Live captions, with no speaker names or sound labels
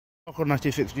On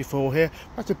 1964 here,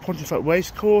 that's a Pontefract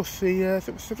Racecourse, the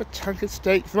sort of tanker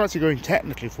stakes. I'm actually going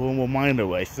technically for a more minor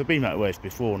race. I've been that race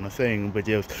before and I'm saying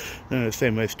videos, the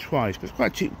same race twice, but it's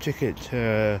quite a cheap ticket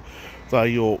via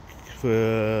York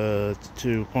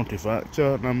to Pontefract,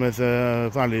 and there's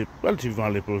a relatively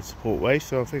valuable support race,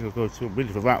 so I think I'll go to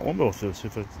really for that one, but also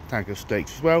for tanker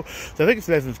stakes as well. So I think it's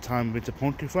the 11th time I've been to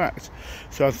Pontefract,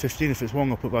 so I was 15, if it's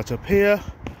wrong I'll put that up here.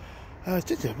 I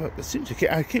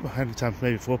keep my hand in time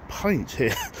maybe for a pint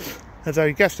here, as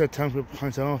I guess I had time for a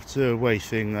pint after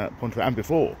racing at Pontefract and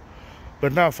before.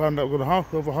 But now I found out I've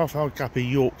got over half an hour gap at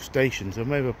York Station, so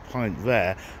maybe a pint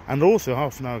there, and also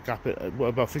half an hour gap at,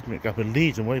 about 50-minute gap at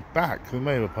Leeds and way back, so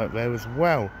maybe a pint there as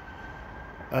well.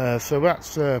 So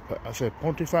that's, I say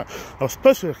Pontefract. I was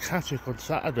supposed to go to Catterick on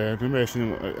Saturday, and if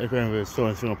anyone saw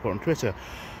anything I put on Twitter.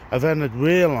 I then had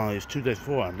realised 2 days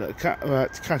beforehand that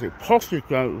Catterick possibly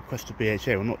requested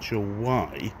BHA, I'm not sure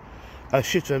why. I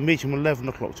shifted a meeting from 11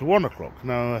 o'clock to 1 o'clock.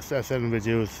 Now, I said in the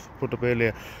videos put up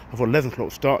earlier, I thought 11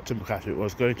 o'clock start time for Catterick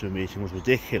was going to a meeting was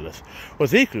ridiculous.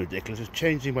 What's equally ridiculous is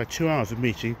changing by 2 hours of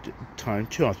meeting time,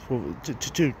 2 hours before, to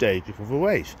 2 days before the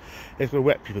race. It's going to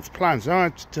wet people's plans.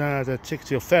 I had a ticket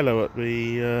to Othello at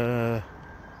the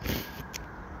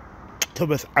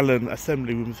Thomas Allen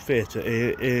Assembly Rooms Theatre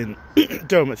in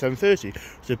Durham at 7:30.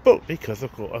 So booked because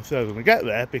of course I was going to get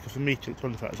there because the meeting at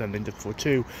Pontefract was ending just before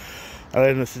 2. I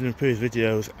ended in previous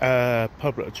videos,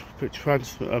 public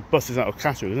buses out of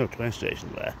Catterick, there's no train station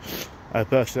there.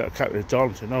 Buses out of Catterick to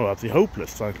Darlington, no, I'd be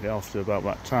hopeless frankly after about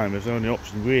that time. There's the only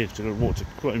option really to walk to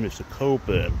 20 minutes to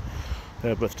Coburn,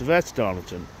 bus to there to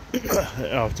Darlington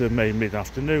after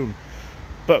mid-afternoon.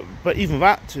 But even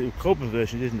that to Coburn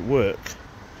version didn't work,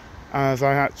 as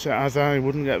I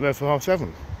wouldn't get there for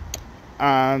 7:30.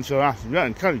 And so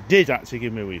Catterick did actually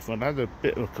give me a refund. I had a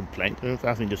bit of a complaint,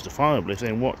 I think justifiably,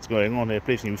 saying what's going on here,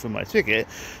 please can you refund my ticket.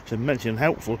 So mentioned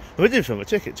helpful. But I did refund my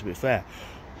ticket, to be fair.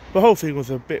 The whole thing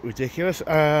was a bit ridiculous.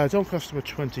 Doncaster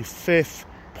 25th,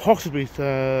 possibly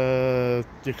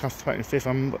Doncaster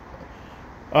 25th.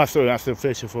 Sorry, that's the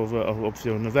 30th of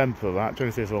November for that,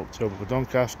 25th of October for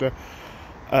Doncaster.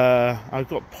 I've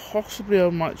got possibly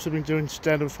I might have been doing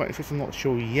instead of 25th, I'm not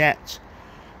sure yet.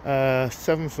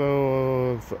 7th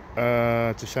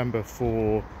of December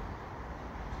for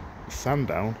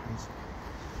Sandown.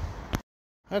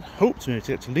 I'd hoped to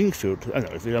get to Lingfield,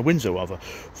 Windsor rather,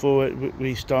 for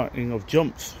restarting of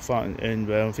jumps in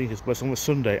there. I think it's on a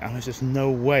Sunday, and there's just no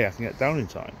way I can get down in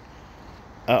time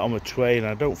on the train.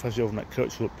 I don't fancy overnight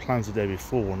coach for plans the day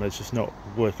before, and it's just not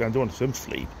working. I don't want to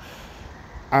sleep.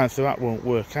 And so that won't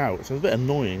work out. So it's a bit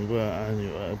annoying,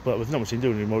 but there's not much to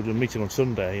do anymore. The meeting on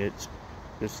Sunday, it's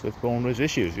one of those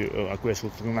issues I guess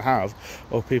we're going to have,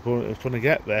 of people trying to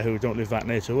get there who don't live that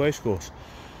near to a racecourse.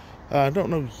 I don't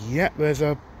know yet. There's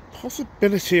a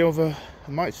possibility of I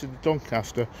might say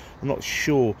Doncaster. I'm not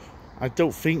sure. I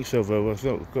don't think so though. I've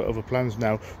got other plans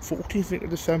now. 14th of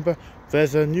December.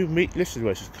 There's a new listed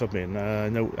races come in.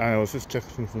 I was just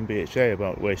checking from BHA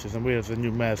about races, and we have the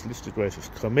new mayor's listed races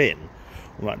come in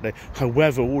on that day.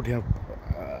 However, already have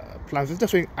plans. There's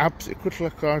nothing absolutely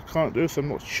critical I can't do, so I'm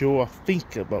not sure. I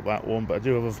think about that one, but I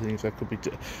do have other things I could be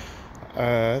doing.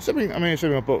 Something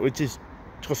I bought, which is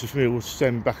costing for me, will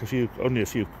send back literally a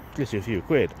few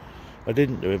quid. I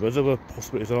didn't do it, but there's other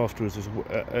possibilities afterwards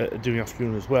doing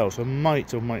afternoon as well. So I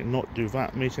might or might not do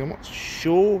that meeting. I'm not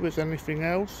sure if there's anything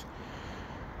else.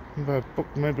 I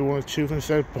booked maybe 1 or 2 things.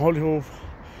 So Hollywood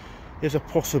is a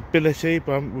possibility,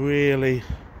 but I'm really.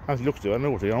 I've looked at it, I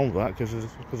know what they're on that because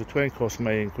the train costs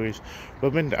may increase, but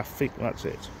at the minute I think that's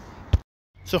it.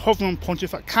 So hovering on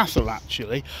Pontefract Castle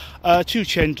actually, 2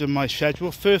 changes in my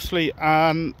schedule. Firstly,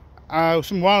 some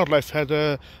wildlife had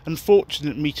an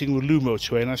unfortunate meeting with Lumo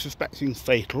train, I suspecting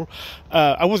fatal.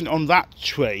 I wasn't on that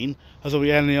train, as on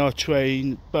the NER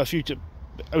train, but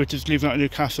which is leaving out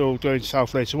Newcastle going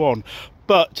south later on.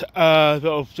 But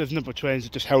there's a number of trains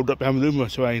that just held up behind the Lumo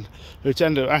train, which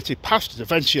ended up actually passed us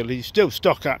eventually, still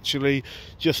stuck actually,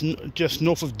 just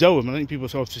north of Durham. I think people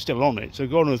are still on it, so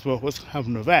God knows what's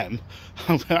happening with them.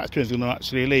 That train's going to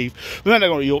actually leave. But then I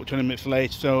got to York 20 minutes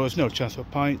late, so there's no chance for a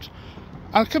pint.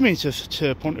 I come into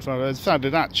Pontefract, I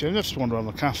decided actually, I just wandered around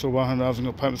the castle while I was having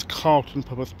a pint with Carlton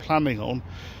pub I was planning on.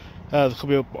 There could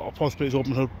be a possibility of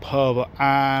Robin Hood pub,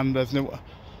 and there's no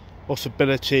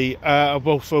possibility of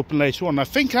both open later on. I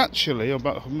think actually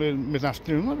about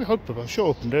mid-afternoon, might be Hood pub, I'm sure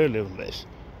opened earlier than this.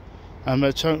 And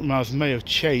the total miles may have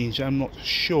changed, I'm not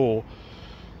sure.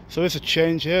 So there's a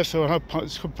change here, so I have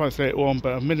pints later on,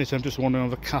 but a minute I'm just wandering on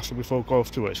the castle before I go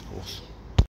off to Racecourse.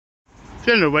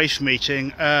 During the race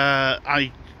meeting,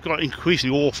 I got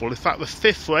increasingly awful. In fact, the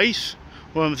 5th race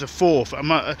one was a fourth.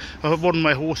 One of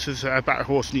my horses, about a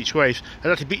horse in each race,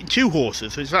 had actually beaten 2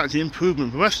 horses, so it's actually an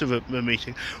improvement from the rest of the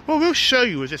meeting. What we'll show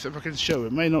you is this, if I can show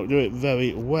it. May not do it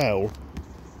very well.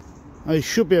 I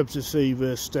should be able to see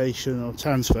the station of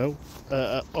Tansfeld,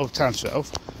 I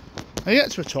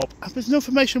get to the top, and there's no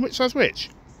information which side's which.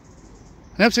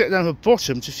 I have to get down to the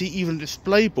bottom to see even the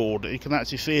display board. You can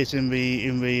actually see it in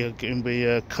the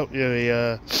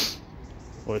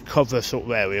cover sort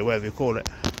of area, whatever you call it.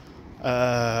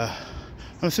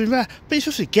 I'm sitting there, but it's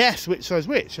just a guess which side's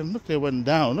which. And look, I went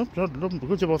down.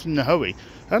 Because I wasn't in a hurry.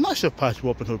 And I still passed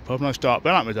Robin Hood pub, nice dark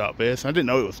beer. I like my dark beers. I didn't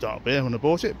know it was dark beer when I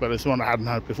bought it, but it's one I hadn't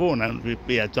had before, and it would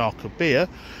be a darker beer.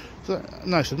 So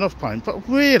nice enough pint. But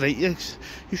really, you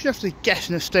should have to guess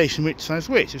in a station which side's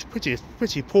which. It's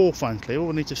pretty poor, frankly. All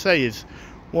I need to say is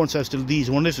one side's to Leeds,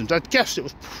 one isn't. I'd guessed it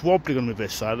was probably going to be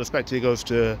this side. I expected it goes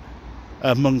to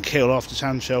Monk Hill after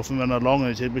Tanshelf and then along,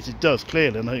 which it does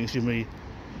clearly. And I think it's going to be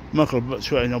Muckle, but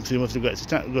obviously must have got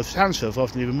to Tanshelf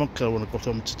after leaving Monk Hill when I got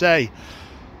on today.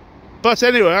 But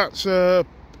anyway, that's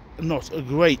not a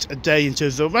great day in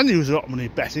terms of, I knew there was a lot of money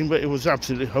betting, but it was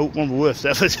absolutely one of the worst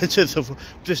ever in terms of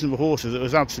position of the horses. It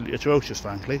was absolutely atrocious,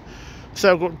 frankly.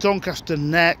 So I've got Doncaster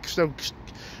next.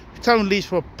 Town Leeds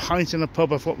for a pint in a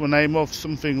pub. I've got my name of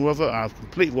something or other. I've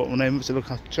completely got my name of it, so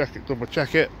look, I'll check it, double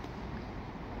check it.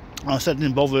 I said I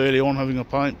didn't bother early on having a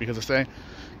pint because I say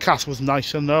Castle was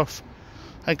nice enough.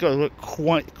 I got to it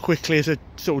quite quickly as a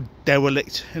sort of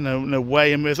derelict, in a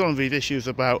way. And there's one of these issues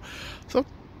about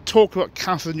talk about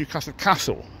Castle, Newcastle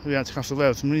Castle. We had Castle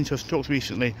there. Some interesting talks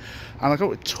recently, and I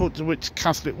got to which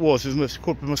castle it was. It's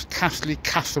called the most castly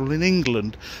castle in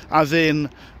England, as in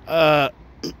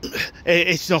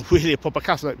it's not really a proper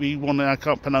castle like the one that I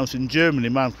can't pronounce in Germany,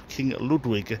 man, King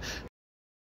Ludwig.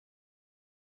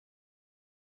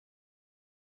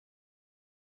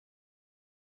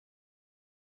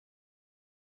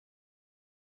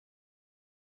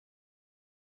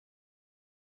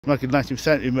 Like in 19th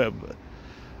century,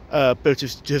 built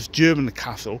as just German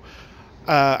castle,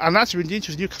 and actually the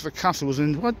interesting Newcastle Castle was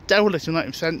in what derelict in the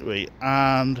 19th century,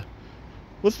 and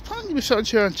was apparently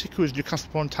researched antiquary as Newcastle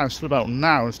upon Town still about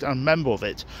now, and I'm a member of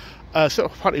it.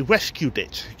 Sort of partly rescued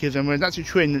it because I mean actually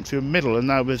trained it to the middle, and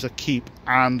now there's a keep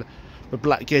and the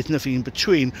Black Gate, nothing in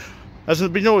between. As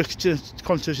there's been no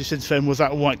controversy since then, was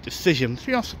that a right decision. To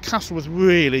be honest, the castle was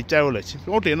really derelict.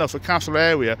 Oddly enough, the castle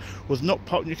area was not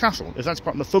part of Newcastle. It was actually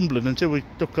part of Northumberland until we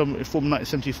took them in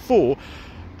 1974.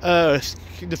 The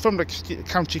Northumberland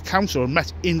County Council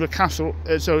met in the castle,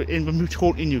 so in the Moot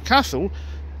Court in Newcastle,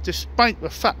 despite the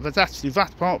fact that actually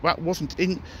that part that wasn't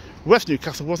in West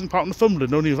Newcastle, wasn't part of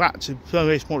Northumberland. Only that a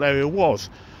very small area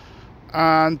was.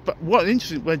 But what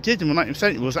interesting what they did in the 19th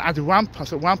century was add a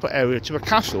rampart area to the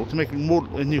castle to make it more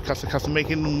Newcastle Castle,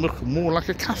 making it look more like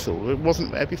a castle. It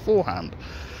wasn't there beforehand.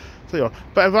 So yeah,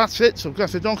 but that's it. So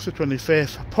that's the Doncaster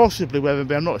 25th, possibly whether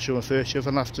I'm not sure on 30th,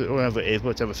 and after whatever it is,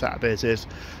 whatever Saturday it is,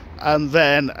 and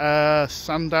then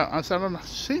Sandown. I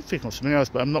seem to think of something else,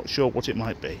 but I'm not sure what it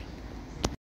might be.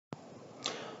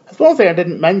 There's one thing I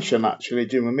didn't mention actually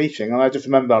during the meeting, and I just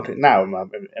remembered it now in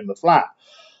the flat.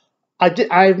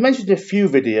 I've mentioned in a few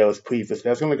videos previously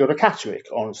I was going to go to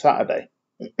Catterick on Saturday.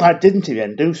 I didn't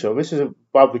even do so. This is a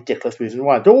ridiculous reason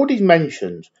why. I'd already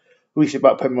mentioned recently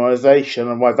about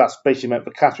polymerisation and why that's basically meant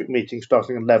the Catterick meeting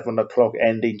starting at 11 o'clock,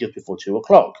 ending just before 2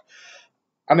 o'clock.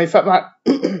 And in fact, that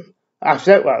I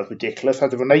thought that was ridiculous. I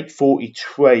had an 8:40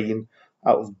 train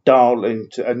out of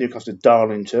Darlington, Newcastle to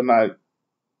Darlington. I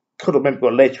could have maybe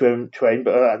got a later train,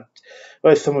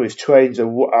 but some of his trains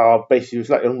are basically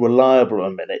slightly unreliable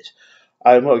at a minute.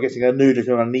 I'm not getting a new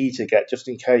one I need to get just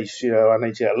in case I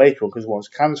need to get a later one because one's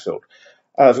cancelled.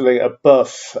 So I get a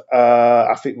bus,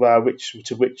 I think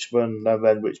to Richmond, and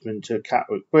then Richmond to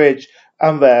Catterick Bridge,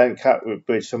 and then Catterick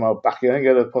Bridge somehow back in. I think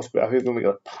I'm going to get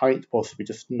a pint possibly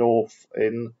just north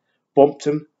in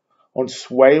Brompton on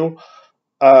Swale.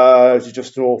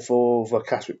 Just north of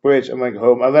Catterick Bridge, and then go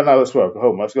home. And then I was go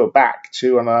home. I was go back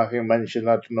to, and I think I mentioned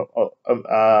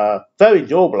very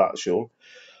enjoyable actually.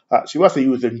 Actually, what I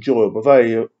use enjoyable,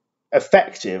 very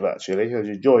effective actually. As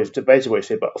enjoy is basically what I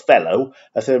say about Othello,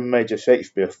 as a major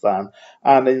Shakespeare fan,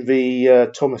 and in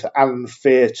the Thomas Allen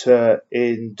Theatre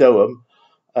in Durham.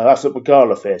 That's at the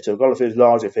Gala Theatre. Gala Theatre is a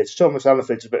larger theatre. Thomas Allen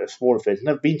Theatre is a bit of a smaller theatre.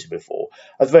 Never been to before.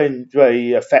 A very,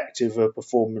 very effective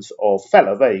performance of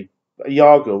Othello.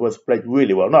 Iago was played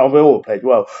really well. No, we all played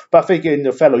well. But I think in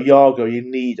the fellow Iago, you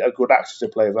need a good actor to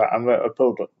play that, and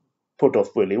put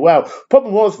off really well.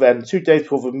 Problem was then, 2 days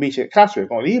before the meeting at Catterick, I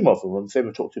got an email from them saying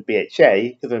we talked to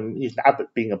BHA, because I'm using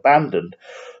Abbott being abandoned.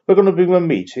 We're going to bring the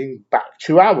meeting back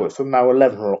 2 hours from now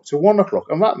 11 o'clock to 1 o'clock,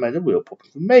 and that made a real problem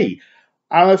for me.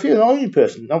 And I feel the only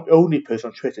person, not the only person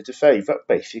on Twitter to say that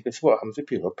basically it's what happens if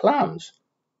people have plans.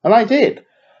 And I did.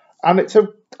 And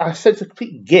I said it's a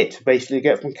complete git, basically, to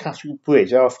get from Catterick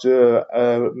Bridge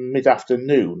after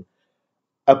mid-afternoon,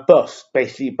 a bus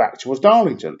basically back towards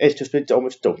Darlington. It's just it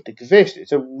almost don't exist.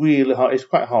 It's it's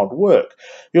quite hard work.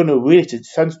 The only really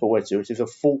sensible way to do it is a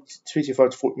 25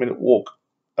 to 40 minute walk,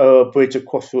 bridge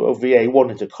across the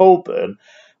VA1 into Colburn,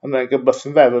 and then get a bus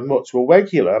from there, but much more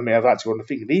regular. I mean, I've actually gone to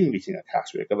think of leaving meeting at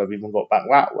Catterick, and I've even got back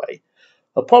that way.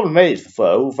 The problem is,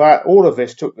 though, that all of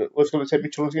this was going to take me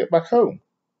too long to get back home.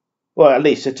 Well, at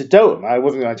least to Durham. I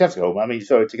wasn't going to get to home. I mean,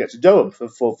 sorry, to get to Durham for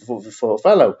a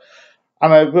fellow.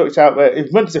 And I worked out that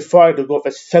it went to Friday, got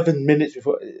there 7 minutes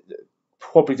before,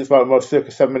 probably just about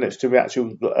circa 7 minutes to the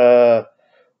actual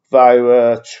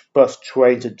via bus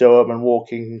train to Durham and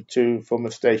walking from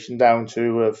the station down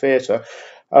to theatre.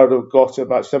 I would have got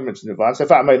about 7 minutes in advance. In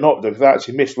fact, I may not do because I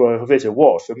actually missed where the video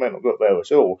was, so I may not got there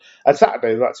at all. And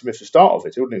Saturday, I actually missed the start of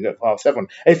it. I wouldn't get for 7:30.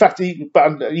 In fact,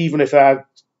 even if I had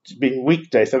been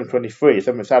weekday 7:23,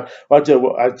 7 minutes out, I would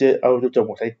have done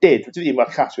what I did, which is in my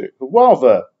Catterick,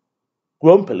 rather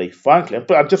grumpily, frankly,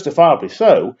 but justifiably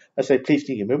so. I say, please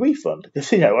can you give me a refund?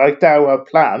 Because, I now have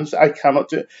plans I cannot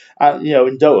do,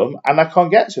 in Durham, and I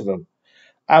can't get to them.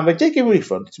 And they did give a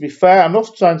refund. To be fair, I'm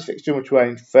not trying to fix too much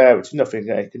rain fair, which nothing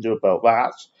I can do about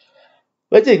that.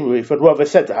 They did give a refund. Well, they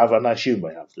said they have, and I assume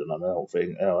they have done. I don't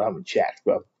think, I haven't checked,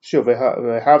 but I'm sure they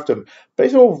have done. But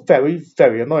it's all very,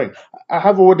 very annoying. I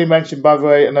have already mentioned, by the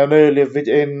way, in an earlier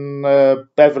video, in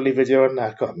Beverly video, and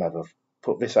I can't remember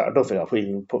put this out. I don't think I've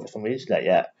even put this on the internet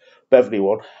yet. Beverly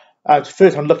one. And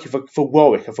first, I'm looking for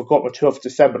Warwick. I forgot my 12th of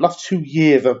December. The last 2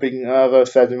 years, I've been, as I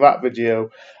said in that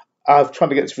video, I've tried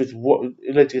to get to this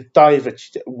diver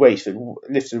race,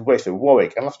 listed race at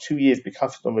Warwick, and the last 2 years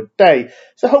because on the day.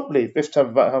 So hopefully this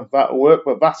time that'll work.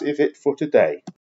 But that is it for today.